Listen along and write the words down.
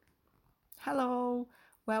Hello,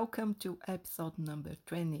 welcome to episode number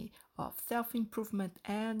 20 of Self Improvement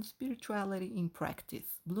and Spirituality in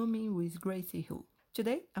Practice, Blooming with Gracie Hu.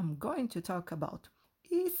 Today I'm going to talk about: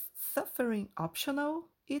 is suffering optional?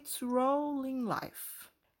 Its role in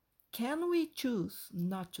life. Can we choose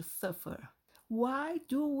not to suffer? Why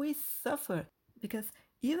do we suffer? Because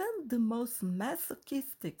even the most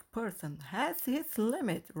masochistic person has his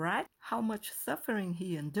limit, right? How much suffering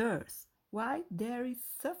he endures. Why there is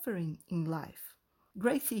suffering in life.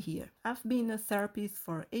 Gracie here. I've been a therapist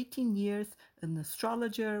for 18 years, an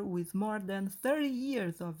astrologer with more than 30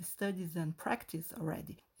 years of studies and practice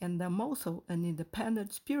already, and I'm also an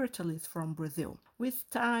independent spiritualist from Brazil. With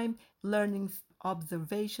time, learnings,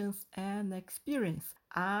 observations, and experience,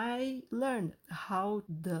 I learned how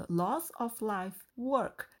the laws of life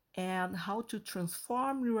work and how to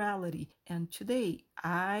transform reality. And today,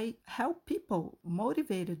 I help people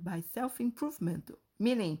motivated by self improvement,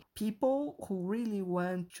 meaning people who really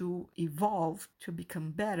want to evolve to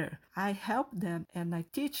become better. I help them and I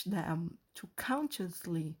teach them to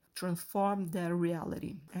consciously transform their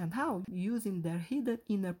reality and how using their hidden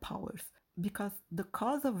inner powers, because the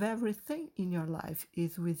cause of everything in your life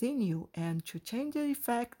is within you, and to change the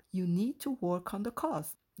effect you need to work on the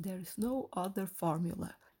cause. There is no other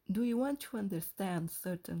formula. Do you want to understand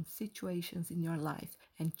certain situations in your life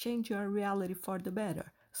and change your reality for the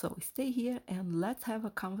better? So stay here and let's have a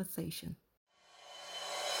conversation.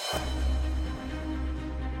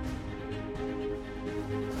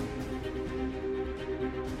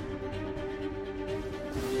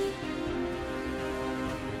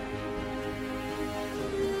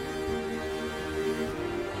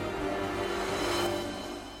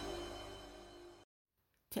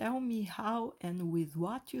 Tell me how and with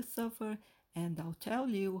what you suffer, and I'll tell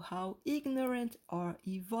you how ignorant or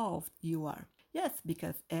evolved you are. Yes,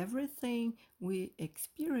 because everything we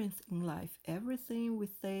experience in life, everything we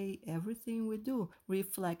say, everything we do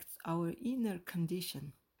reflects our inner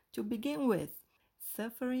condition. To begin with,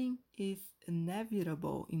 suffering is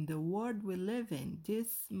inevitable in the world we live in, this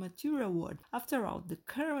material world. After all, the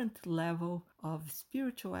current level of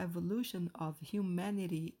spiritual evolution of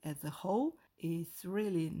humanity as a whole is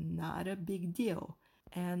really not a big deal.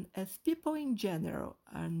 And as people in general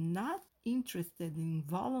are not interested in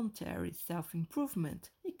voluntary self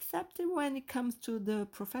improvement, except when it comes to the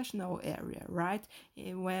professional area, right?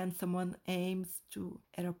 When someone aims to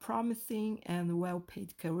at a promising and well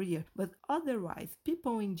paid career. But otherwise,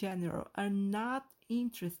 people in general are not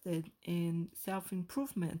interested in self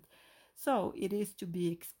improvement. So it is to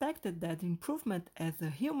be expected that improvement as a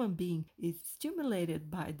human being is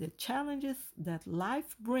stimulated by the challenges that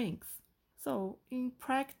life brings. So in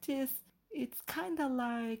practice, it's kind of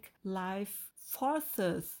like life forces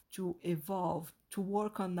us to evolve, to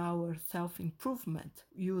work on our self improvement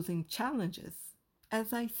using challenges.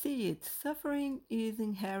 As I see it, suffering is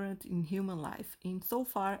inherent in human life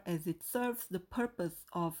insofar as it serves the purpose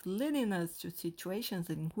of leading us to situations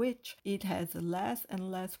in which it has less and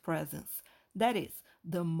less presence. That is,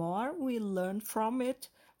 the more we learn from it,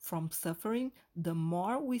 from suffering, the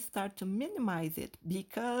more we start to minimize it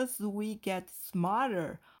because we get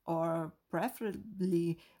smarter, or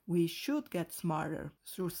preferably, we should get smarter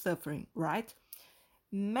through suffering, right?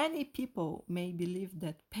 Many people may believe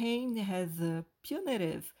that pain has a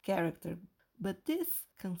punitive character, but this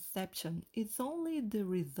conception is only the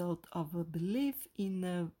result of a belief in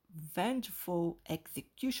a vengeful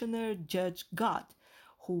executioner judge God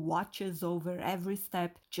who watches over every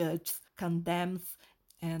step, judges, condemns,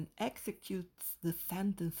 and executes the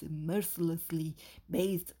sentence mercilessly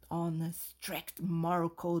based on a strict moral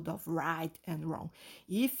code of right and wrong.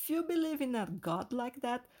 If you believe in a God like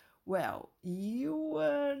that, well, you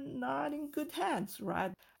are not in good hands,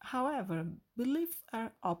 right? However, beliefs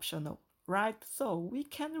are optional, right? So we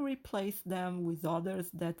can replace them with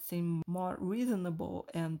others that seem more reasonable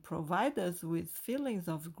and provide us with feelings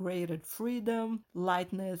of greater freedom,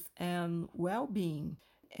 lightness, and well being.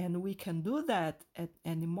 And we can do that at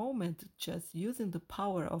any moment just using the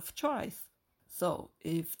power of choice. So,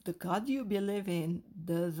 if the God you believe in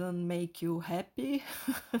doesn't make you happy,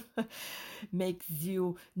 makes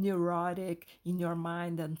you neurotic in your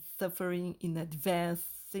mind and suffering in advance,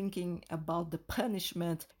 thinking about the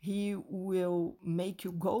punishment he will make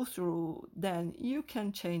you go through, then you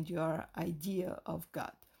can change your idea of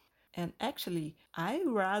God. And actually, I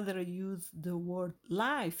rather use the word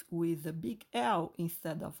life with a big L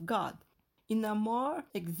instead of God. In a more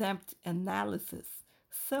exempt analysis,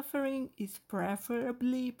 suffering is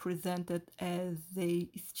preferably presented as a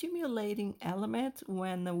stimulating element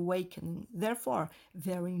when awakening, therefore,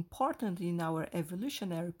 very important in our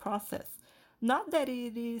evolutionary process. Not that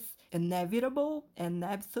it is inevitable and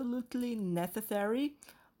absolutely necessary,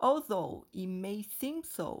 although it may seem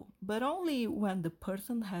so, but only when the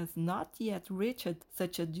person has not yet reached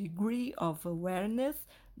such a degree of awareness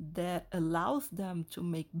that allows them to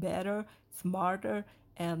make better, smarter,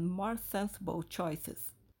 and more sensible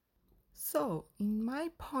choices. So, in my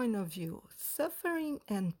point of view, suffering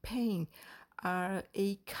and pain are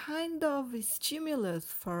a kind of stimulus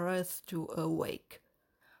for us to awake.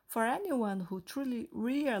 For anyone who truly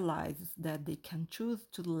realizes that they can choose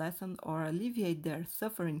to lessen or alleviate their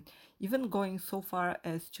suffering, even going so far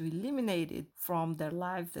as to eliminate it from their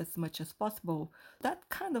lives as much as possible, that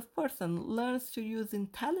kind of person learns to use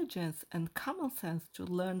intelligence and common sense to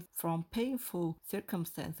learn from painful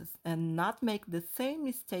circumstances and not make the same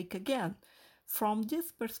mistake again. From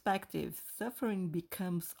this perspective, suffering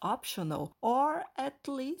becomes optional or at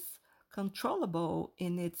least controllable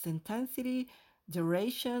in its intensity,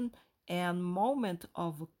 duration, and moment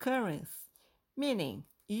of occurrence. Meaning,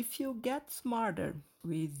 if you get smarter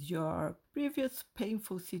with your previous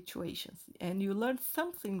painful situations and you learn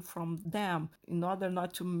something from them in order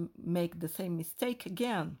not to make the same mistake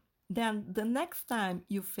again, then the next time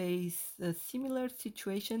you face a similar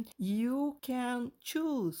situation, you can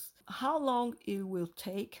choose how long it will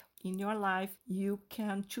take in your life. You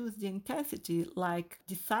can choose the intensity, like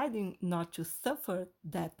deciding not to suffer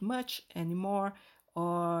that much anymore,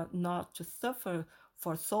 or not to suffer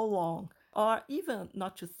for so long, or even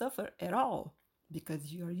not to suffer at all,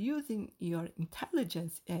 because you're using your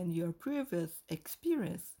intelligence and your previous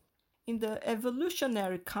experience. In the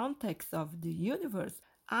evolutionary context of the universe,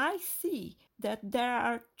 I see that there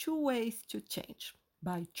are two ways to change: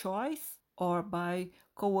 by choice or by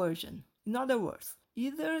coercion. In other words,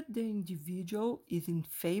 either the individual is in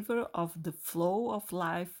favor of the flow of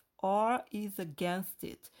life or is against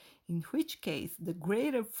it, in which case the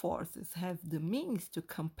greater forces have the means to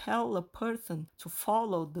compel a person to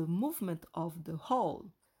follow the movement of the whole.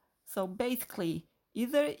 So basically,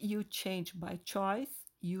 either you change by choice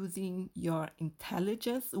using your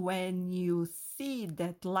intelligence when you see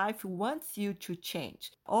that life wants you to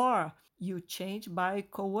change, or you change by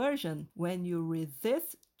coercion when you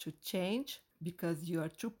resist to change because you are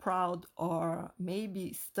too proud or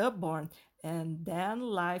maybe stubborn, and then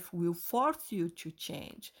life will force you to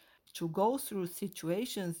change, to go through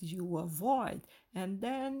situations you avoid, and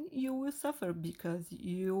then you will suffer because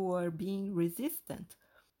you are being resistant.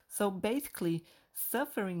 So basically,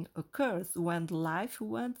 suffering occurs when life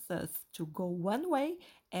wants us to go one way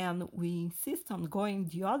and we insist on going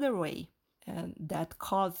the other way, and that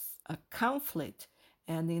causes a conflict.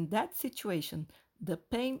 And in that situation, the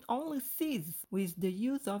pain only ceases with the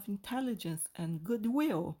use of intelligence and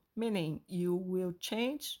goodwill, meaning you will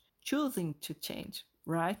change choosing to change,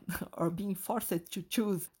 right? Or being forced to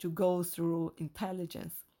choose to go through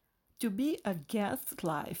intelligence. To be against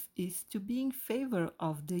life is to be in favor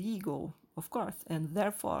of the ego, of course, and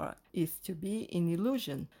therefore is to be in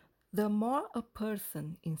illusion. The more a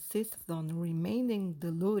person insists on remaining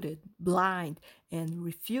deluded, blind, and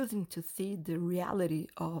refusing to see the reality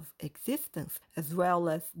of existence, as well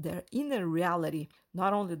as their inner reality,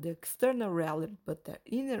 not only the external reality, but their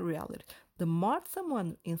inner reality, the more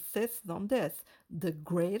someone insists on this, the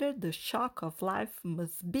greater the shock of life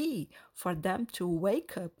must be for them to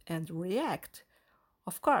wake up and react.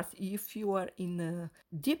 Of course, if you are in a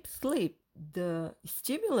deep sleep, the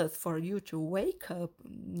stimulus for you to wake up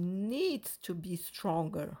needs to be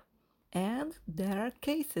stronger. And there are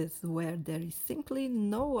cases where there is simply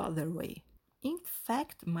no other way. In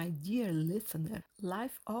fact, my dear listener,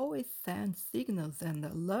 life always sends signals and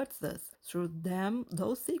alerts us through them,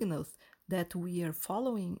 those signals, that we are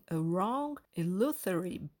following a wrong,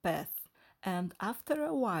 illusory path. And after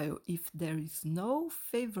a while, if there is no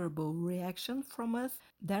favorable reaction from us,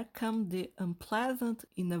 there come the unpleasant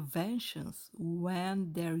interventions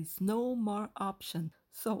when there is no more option.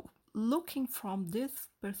 So, looking from this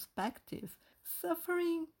perspective,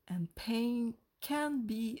 suffering and pain can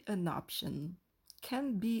be an option,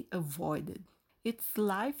 can be avoided. It's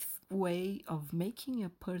life's way of making a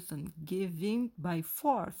person give in by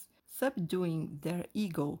force, subduing their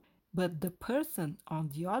ego. But the person,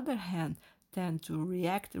 on the other hand, tend to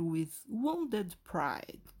react with wounded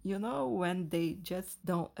pride. You know, when they just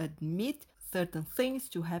don't admit certain things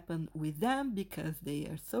to happen with them because they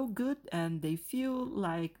are so good and they feel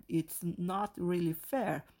like it's not really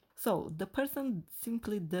fair. So the person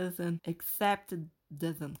simply doesn't accept,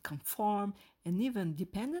 doesn't conform, and even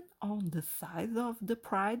dependent on the size of the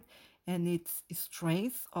pride and its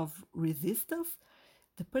strength of resistance,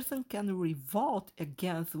 the person can revolt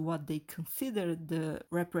against what they consider the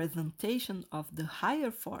representation of the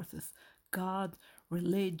higher forces, God,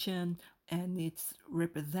 religion, and its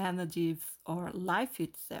representatives, or life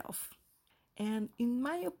itself. And in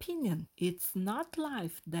my opinion, it's not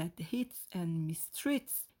life that hits and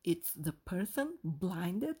mistreats. It's the person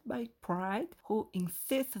blinded by pride who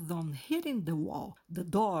insists on hitting the wall, the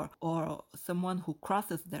door, or someone who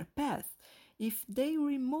crosses their path. If they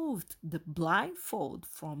removed the blindfold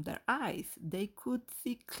from their eyes, they could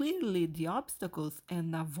see clearly the obstacles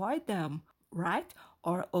and avoid them, right?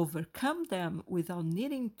 Or overcome them without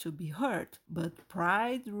needing to be hurt. But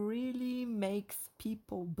pride really makes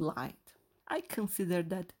people blind. I consider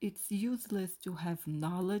that it's useless to have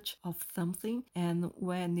knowledge of something, and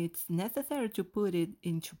when it's necessary to put it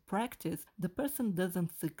into practice, the person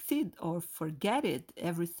doesn't succeed or forget it,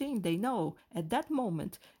 everything they know. At that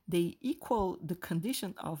moment, they equal the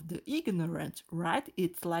condition of the ignorant, right?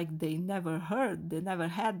 It's like they never heard, they never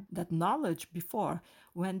had that knowledge before.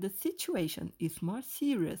 When the situation is more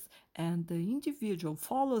serious and the individual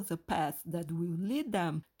follows a path that will lead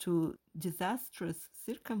them to disastrous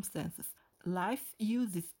circumstances, life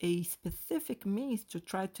uses a specific means to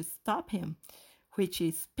try to stop him, which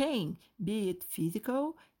is pain, be it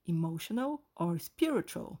physical, emotional, or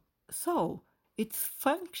spiritual. So, its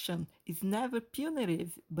function is never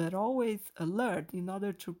punitive but always alert in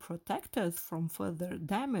order to protect us from further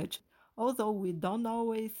damage, although we don't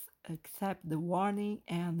always accept the warning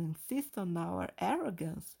and insist on our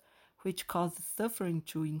arrogance, which causes suffering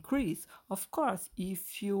to increase. Of course,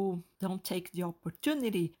 if you don't take the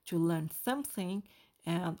opportunity to learn something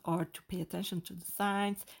and or to pay attention to the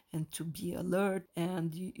signs and to be alert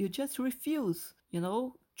and you just refuse,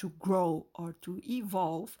 to grow or to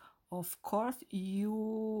evolve, of course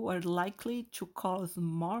you are likely to cause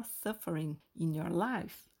more suffering in your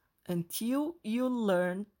life until you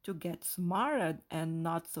learn to get smarter and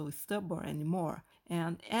not so stubborn anymore.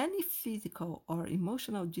 And any physical or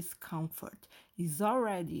emotional discomfort is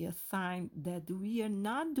already a sign that we are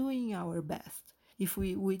not doing our best. If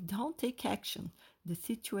we don't take action, the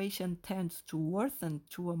situation tends to worsen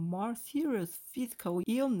to a more serious physical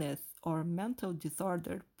illness or mental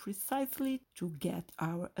disorder precisely to get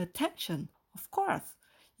our attention. Of course,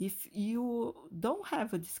 if you don't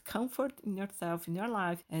have a discomfort in yourself, in your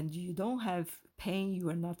life, and you don't have pain, you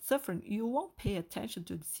are not suffering, you won't pay attention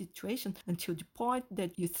to the situation until the point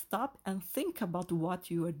that you stop and think about what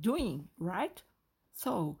you are doing, right?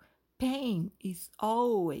 So, pain is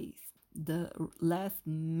always the last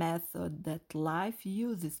method that life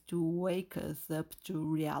uses to wake us up to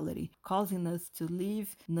reality, causing us to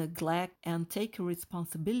live, neglect, and take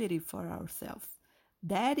responsibility for ourselves.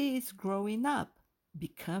 That is growing up,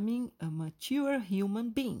 becoming a mature human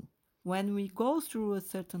being. When we go through a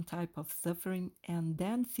certain type of suffering and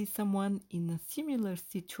then see someone in a similar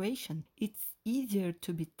situation, it's easier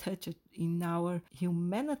to be touched in our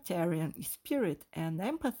humanitarian spirit and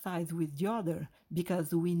empathize with the other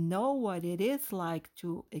because we know what it is like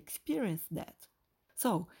to experience that.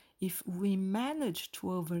 So, if we manage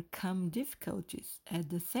to overcome difficulties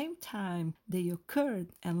at the same time they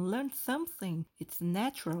occurred and learn something, it's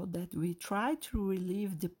natural that we try to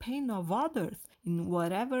relieve the pain of others in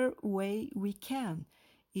whatever way we can.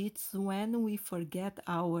 It's when we forget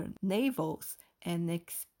our navels and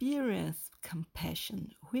experience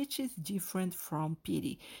compassion, which is different from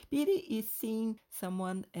pity. Pity is seeing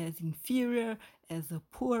someone as inferior, as a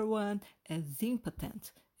poor one, as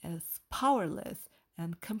impotent, as powerless.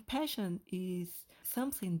 And compassion is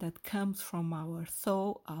something that comes from our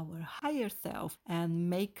soul, our higher self, and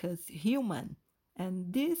make us human.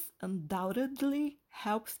 And this undoubtedly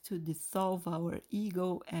helps to dissolve our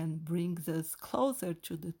ego and brings us closer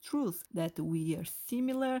to the truth that we are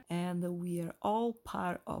similar and we are all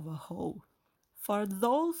part of a whole. For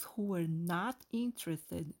those who are not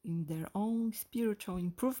interested in their own spiritual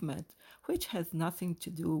improvement, which has nothing to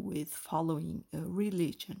do with following a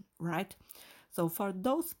religion, right? So, for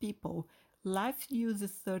those people, life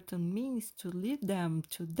uses certain means to lead them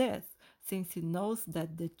to death, since it knows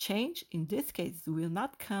that the change in this case will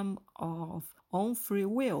not come of own free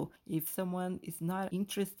will if someone is not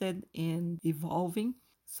interested in evolving.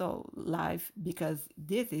 So, life, because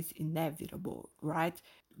this is inevitable, right?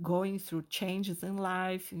 Going through changes in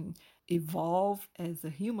life and evolve as a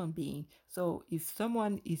human being. So, if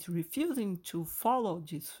someone is refusing to follow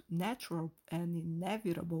this natural and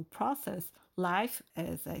inevitable process, life,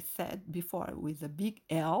 as I said before, with a big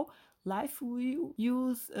L, life will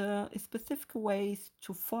use specific ways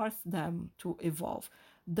to force them to evolve.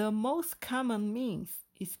 The most common means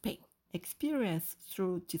is pain, experienced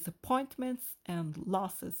through disappointments and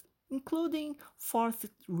losses, including forced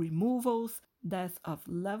removals, death of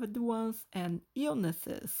loved ones, and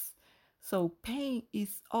illnesses. So pain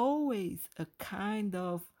is always a kind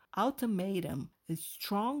of ultimatum, a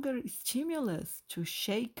stronger stimulus to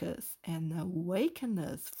shake us and awaken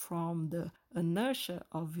us from the inertia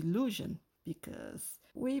of illusion, because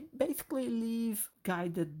we basically live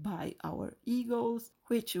guided by our egos,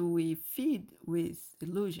 which we feed with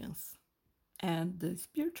illusions. And the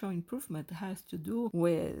spiritual improvement has to do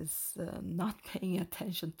with not paying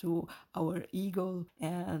attention to our ego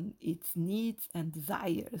and its needs and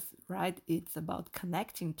desires, right? It's about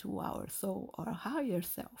connecting to our soul, our higher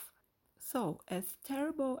self. So, as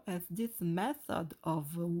terrible as this method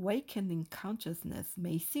of awakening consciousness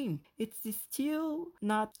may seem, it's still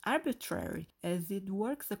not arbitrary, as it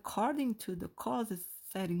works according to the causes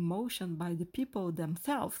set in motion by the people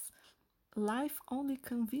themselves. Life only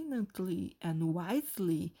conveniently and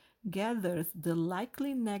wisely gathers the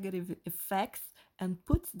likely negative effects and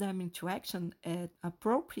puts them into action at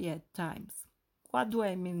appropriate times. What do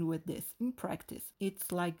I mean with this? In practice,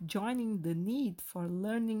 it's like joining the need for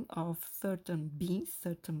learning of certain beings,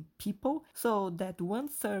 certain people, so that one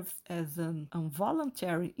serves as an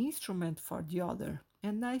involuntary instrument for the other.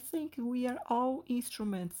 And I think we are all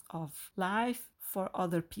instruments of life for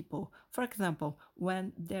other people. For example,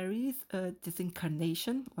 when there is a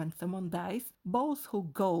disincarnation, when someone dies, both who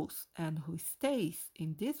goes and who stays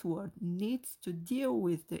in this world needs to deal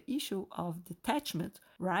with the issue of detachment,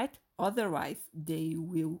 right? Otherwise, they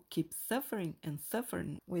will keep suffering and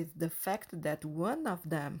suffering with the fact that one of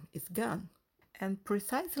them is gone. And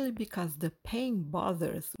precisely because the pain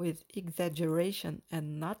bothers with exaggeration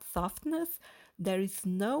and not softness, there is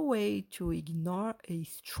no way to ignore a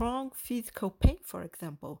strong physical pain, for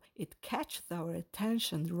example. It catches our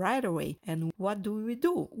attention right away. And what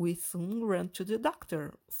do? We soon run to the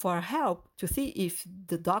doctor for help to see if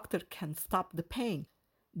the doctor can stop the pain.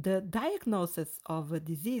 The diagnosis of a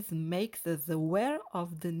disease makes us aware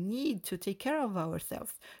of the need to take care of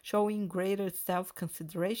ourselves, showing greater self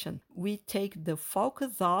consideration. We take the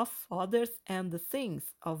focus off others and the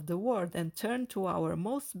things of the world and turn to our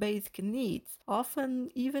most basic needs, often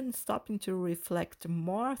even stopping to reflect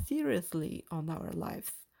more seriously on our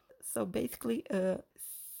lives. So basically, a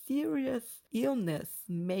serious illness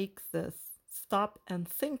makes us stop and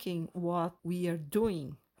thinking what we are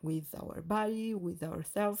doing with our body, with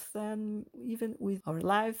ourselves, and even with our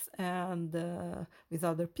lives and with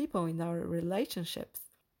other people in our relationships.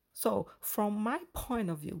 So, from my point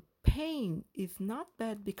of view, pain is not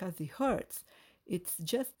bad because it hurts. It's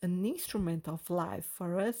just an instrument of life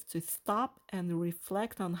for us to stop and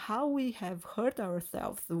reflect on how we have hurt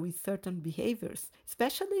ourselves with certain behaviors,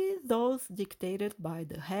 especially those dictated by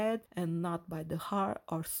the head and not by the heart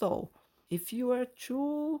or soul. If you are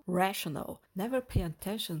too rational, never pay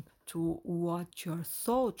attention to what your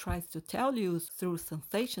soul tries to tell you through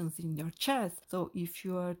sensations in your chest. So if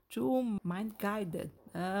you are too mind guided,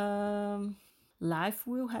 life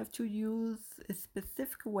will have to use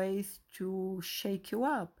specific ways to shake you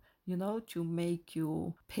up, to make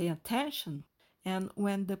you pay attention. And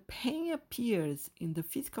when the pain appears in the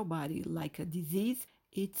physical body like a disease,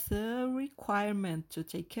 it's a requirement to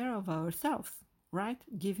take care of ourselves, right?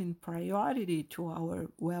 Giving priority to our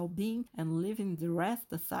well being and leaving the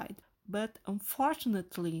rest aside. But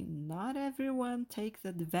unfortunately, not everyone takes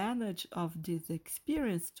advantage of this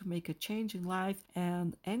experience to make a change in life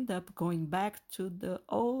and end up going back to the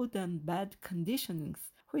old and bad conditionings,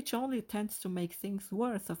 which only tends to make things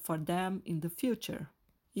worse for them in the future.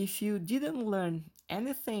 If you didn't learn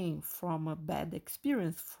anything from a bad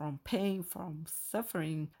experience, from pain, from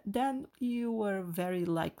suffering, then you were very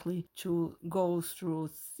likely to go through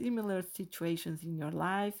similar situations in your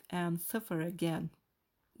life and suffer again.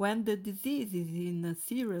 When the disease is in a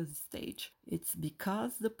serious stage, it's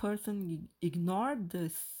because the person ignored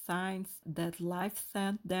the signs that life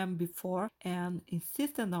sent them before and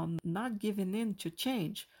insisted on not giving in to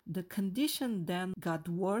change. The condition then got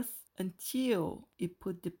worse until it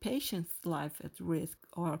put the patient's life at risk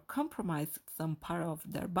or compromised some part of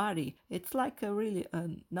their body. It's like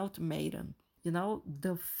an ultimatum,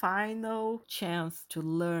 the final chance to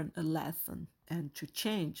learn a lesson and to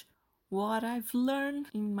change. What I've learned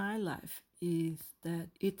in my life is that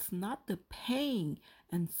it's not the pain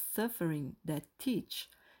and suffering that teach.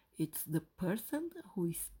 It's the person who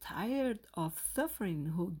is tired of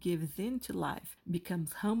suffering who gives in to life,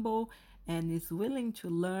 becomes humble, and is willing to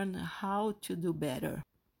learn how to do better.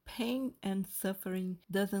 Pain and suffering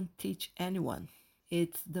doesn't teach anyone.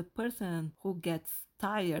 It's the person who gets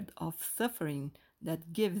tired of suffering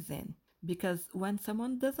that gives in. Because when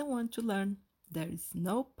someone doesn't want to learn, there is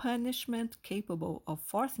no punishment capable of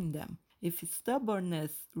forcing them. If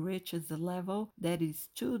stubbornness reaches a level that is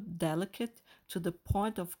too delicate to the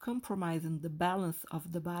point of compromising the balance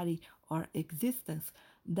of the body or existence,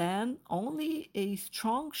 then only a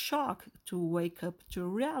strong shock to wake up to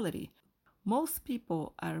reality. Most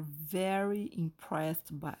people are very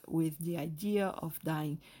impressed with the idea of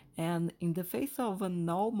dying, and in the face of an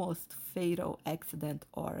almost fatal accident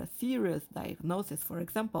or a serious diagnosis, for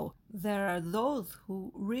example, there are those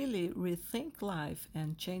who really rethink life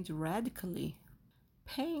and change radically.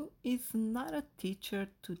 Pain is not a teacher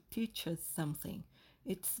to teach us something.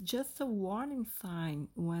 It's just a warning sign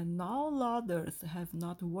when all others have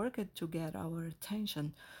not worked to get our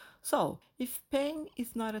attention. So, if pain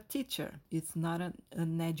is not a teacher, it's not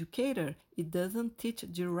an educator, it doesn't teach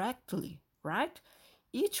directly, right?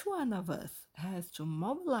 Each one of us has to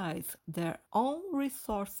mobilize their own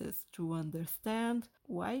resources to understand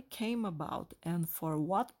why it came about and for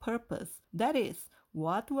what purpose. That is,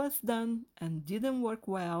 what was done and didn't work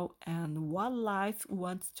well, and what life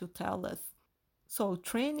wants to tell us. So,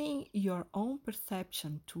 training your own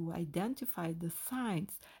perception to identify the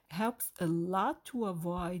signs helps a lot to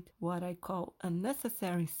avoid what I call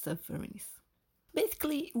unnecessary sufferings.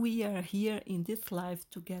 Basically, we are here in this life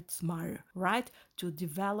to get smarter, right? To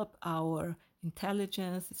develop our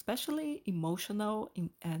intelligence, especially emotional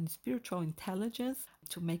and spiritual intelligence,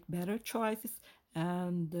 to make better choices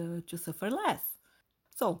and to suffer less.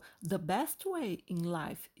 So, the best way in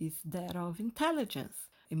life is that of intelligence,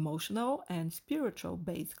 emotional and spiritual,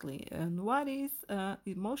 basically. And what is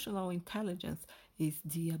emotional intelligence? Is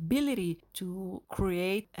the ability to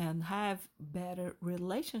create and have better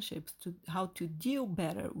relationships, to how to deal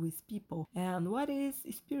better with people. And what is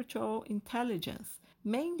spiritual intelligence?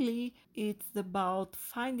 Mainly, it's about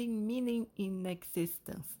finding meaning in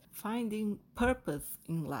existence, finding purpose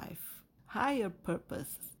in life, higher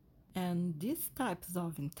purpose, and these types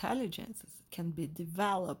of intelligences can be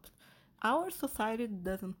developed. Our society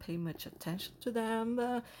doesn't pay much attention to them.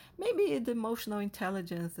 Maybe the emotional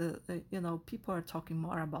intelligence, people are talking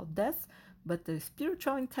more about this, but the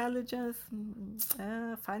spiritual intelligence,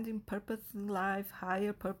 finding purpose in life,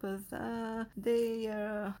 higher purpose, they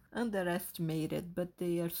are underestimated, but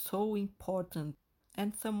they are so important.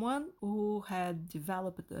 And someone who had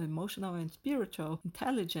developed emotional and spiritual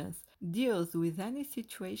intelligence deals with any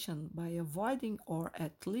situation by avoiding or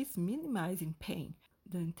at least minimizing pain.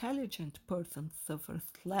 The intelligent person suffers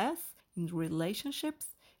less in relationships,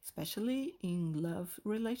 especially in love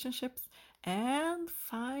relationships, and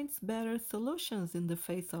finds better solutions in the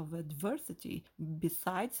face of adversity,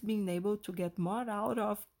 besides being able to get more out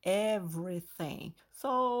of everything.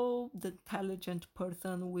 So, the intelligent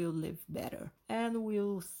person will live better and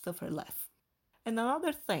will suffer less. And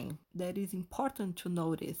another thing that is important to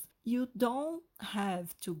notice, you don't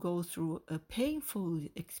have to go through a painful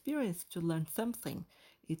experience to learn something.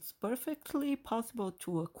 It's perfectly possible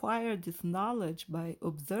to acquire this knowledge by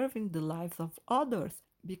observing the lives of others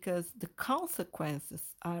because the consequences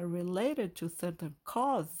are related to certain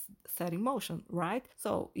cause set in motion, right?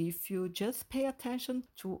 So if you just pay attention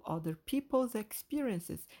to other people's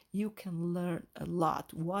experiences, you can learn a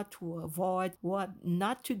lot what to avoid, what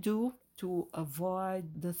not to do to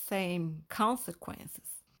avoid the same consequences.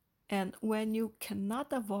 And when you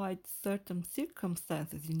cannot avoid certain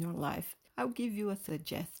circumstances in your life, I'll give you a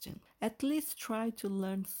suggestion. At least try to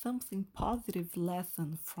learn something positive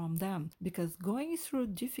lesson from them because going through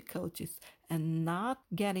difficulties and not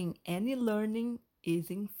getting any learning is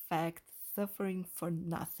in fact suffering for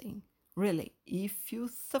nothing. Really, if you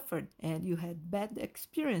suffered and you had bad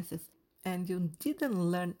experiences and you didn't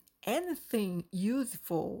learn anything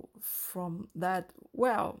useful from that,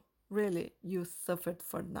 well, really, you suffered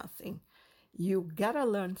for nothing. You gotta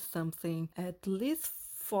learn something, at least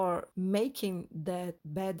for making that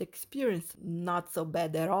bad experience not so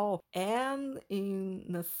bad at all. And in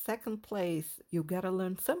the second place, you gotta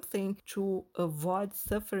learn something to avoid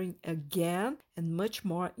suffering again and much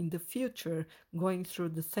more in the future going through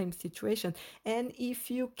the same situation. And if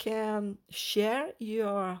you can share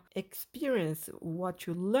your experience, what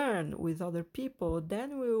you learn with other people,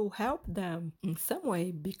 then we will help them in some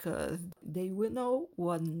way because they will know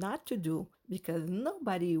what not to do because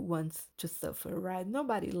nobody wants to suffer, right?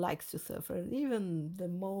 Nobody likes to suffer. Even the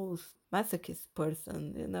most masochist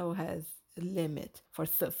person, has a limit for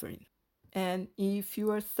suffering. And if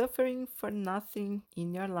you are suffering for nothing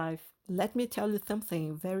in your life, let me tell you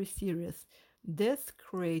something very serious. This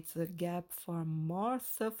creates a gap for more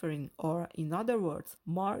suffering, or in other words,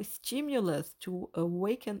 more stimulus to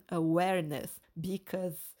awaken awareness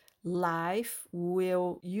because life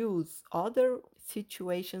will use other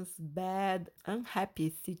situations, bad,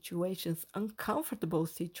 unhappy situations, uncomfortable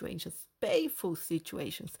situations, painful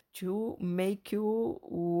situations, to make you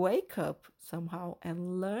wake up somehow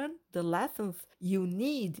and learn the lessons you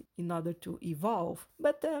need in order to evolve.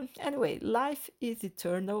 But anyway, life is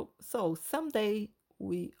eternal, so someday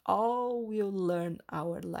we all will learn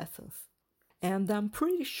our lessons. And I'm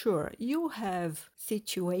pretty sure you have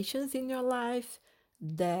situations in your life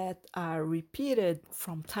that are repeated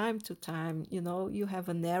from time to time. You know, you have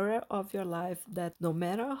an area of your life that no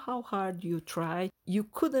matter how hard you try, you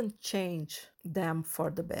couldn't change them for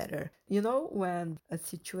the better. You know, when a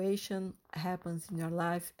situation happens in your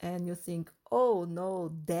life and you think, oh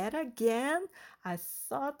no, that again? I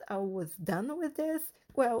thought I was done with this.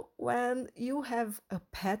 Well, when you have a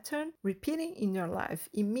pattern repeating in your life,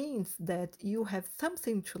 it means that you have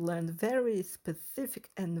something to learn, very specific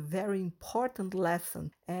and very important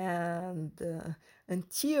lesson. And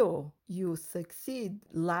until you succeed,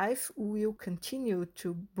 life will continue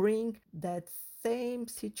to bring that same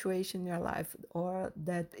situation in your life or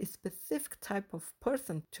that specific type of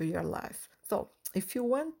person to your life. So if you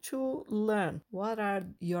want to learn what are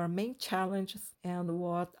your main challenges and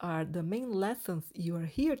what are the main lessons you are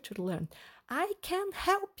here to learn, I can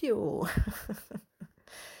help you.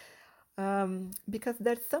 Because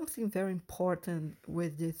there's something very important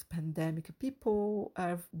with this pandemic. People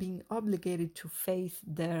are being obligated to face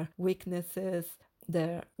their weaknesses,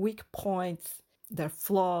 their weak points, their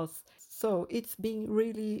flaws. So it's been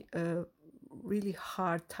really a really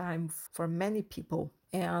hard time for many people.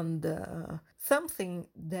 And something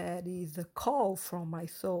that is a call from my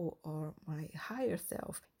soul or my higher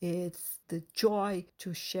self, it's the joy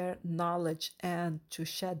to share knowledge and to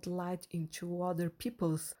shed light into other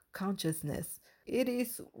people's consciousness. It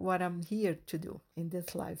is what I'm here to do in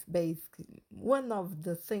this life, basically. One of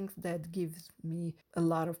the things that gives me a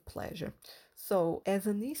lot of pleasure. So, as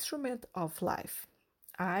an instrument of life,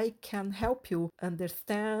 I can help you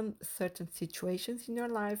understand certain situations in your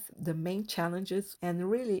life, the main challenges,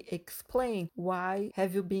 and really explain why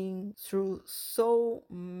have you been through so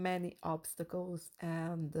many obstacles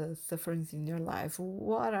and sufferings in your life.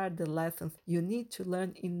 What are the lessons you need to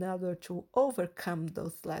learn in order to overcome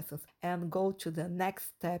those lessons and go to the next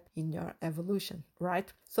step in your evolution,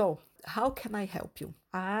 right? So, how can I help you?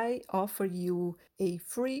 I offer you a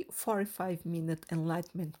free 45-minute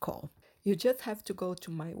enlightenment call. You just have to go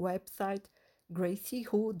to my website,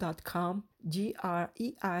 gracieho.com,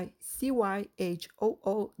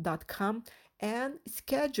 GREICYHOO.com, and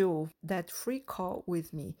schedule that free call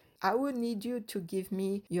with me. I will need you to give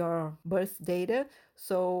me your birth data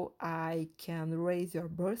so I can raise your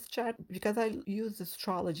birth chart, because I use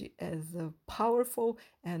astrology as a powerful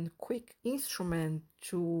and quick instrument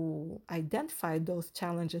to identify those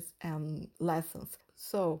challenges and lessons.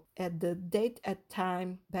 So, at the date at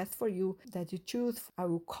time best for you that you choose, I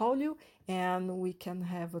will call you and we can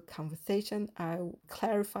have a conversation. I will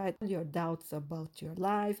clarify your doubts about your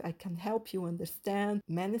life. I can help you understand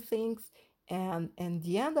many things. And at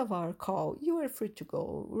the end of our call, you are free to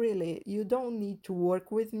go. Really, you don't need to work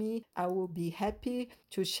with me. I will be happy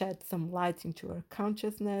to shed some light into your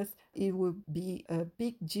consciousness. It will be a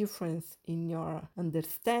big difference in your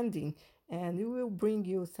understanding, and it will bring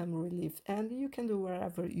you some relief, and you can do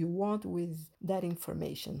whatever you want with that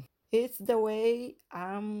information. It's the way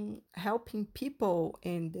I'm helping people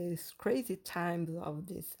in these crazy times of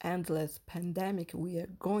this endless pandemic we are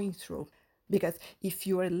going through. Because if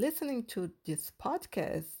you are listening to this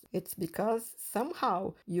podcast, it's because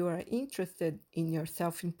somehow you are interested in your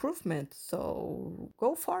self improvement. So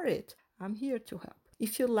go for it. I'm here to help.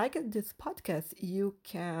 If you like this podcast, you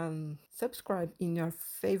can subscribe in your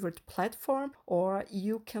favorite platform, or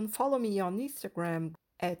you can follow me on Instagram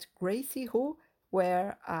at GracieHu,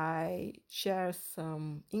 where I share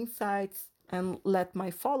some insights and let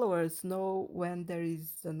my followers know when there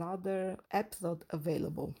is another episode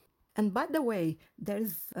available. And by the way,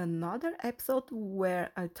 there's another episode where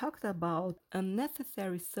I talked about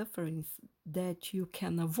unnecessary sufferings that you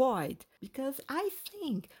can avoid, because I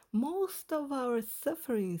think most of our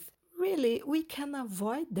sufferings, really, we can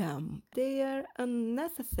avoid them. They are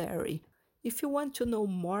unnecessary. If you want to know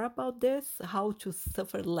more about this, how to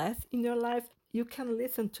suffer less in your life, you can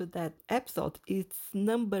listen to that episode. It's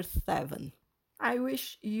number 7. I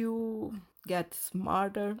wish you get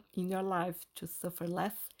smarter in your life to suffer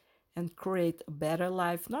less and create a better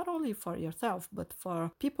life, not only for yourself, but for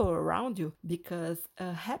people around you, because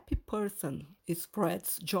a happy person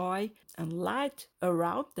spreads joy and light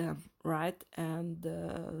around them, right? And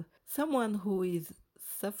someone who is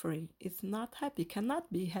suffering is not happy,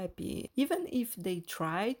 cannot be happy. Even if they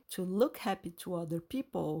try to look happy to other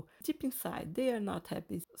people, deep inside they are not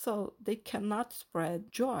happy. So they cannot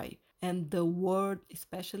spread joy. And the world,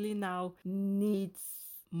 especially now, needs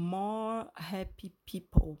more happy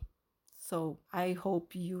people. So I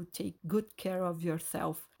hope you take good care of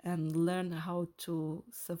yourself and learn how to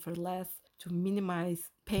suffer less, to minimize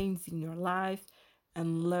pains in your life,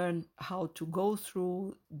 and learn how to go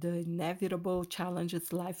through the inevitable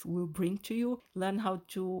challenges life will bring to you. Learn how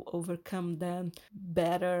to overcome them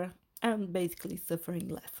better and basically suffering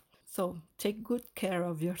less. So take good care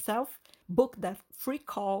of yourself. Book that free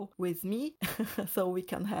call with me so we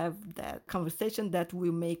can have that conversation that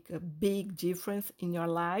will make a big difference in your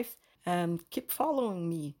life. And keep following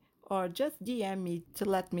me or just DM me to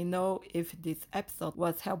let me know if this episode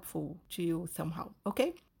was helpful to you somehow.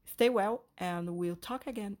 Okay? Stay well, and we'll talk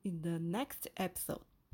again in the next episode.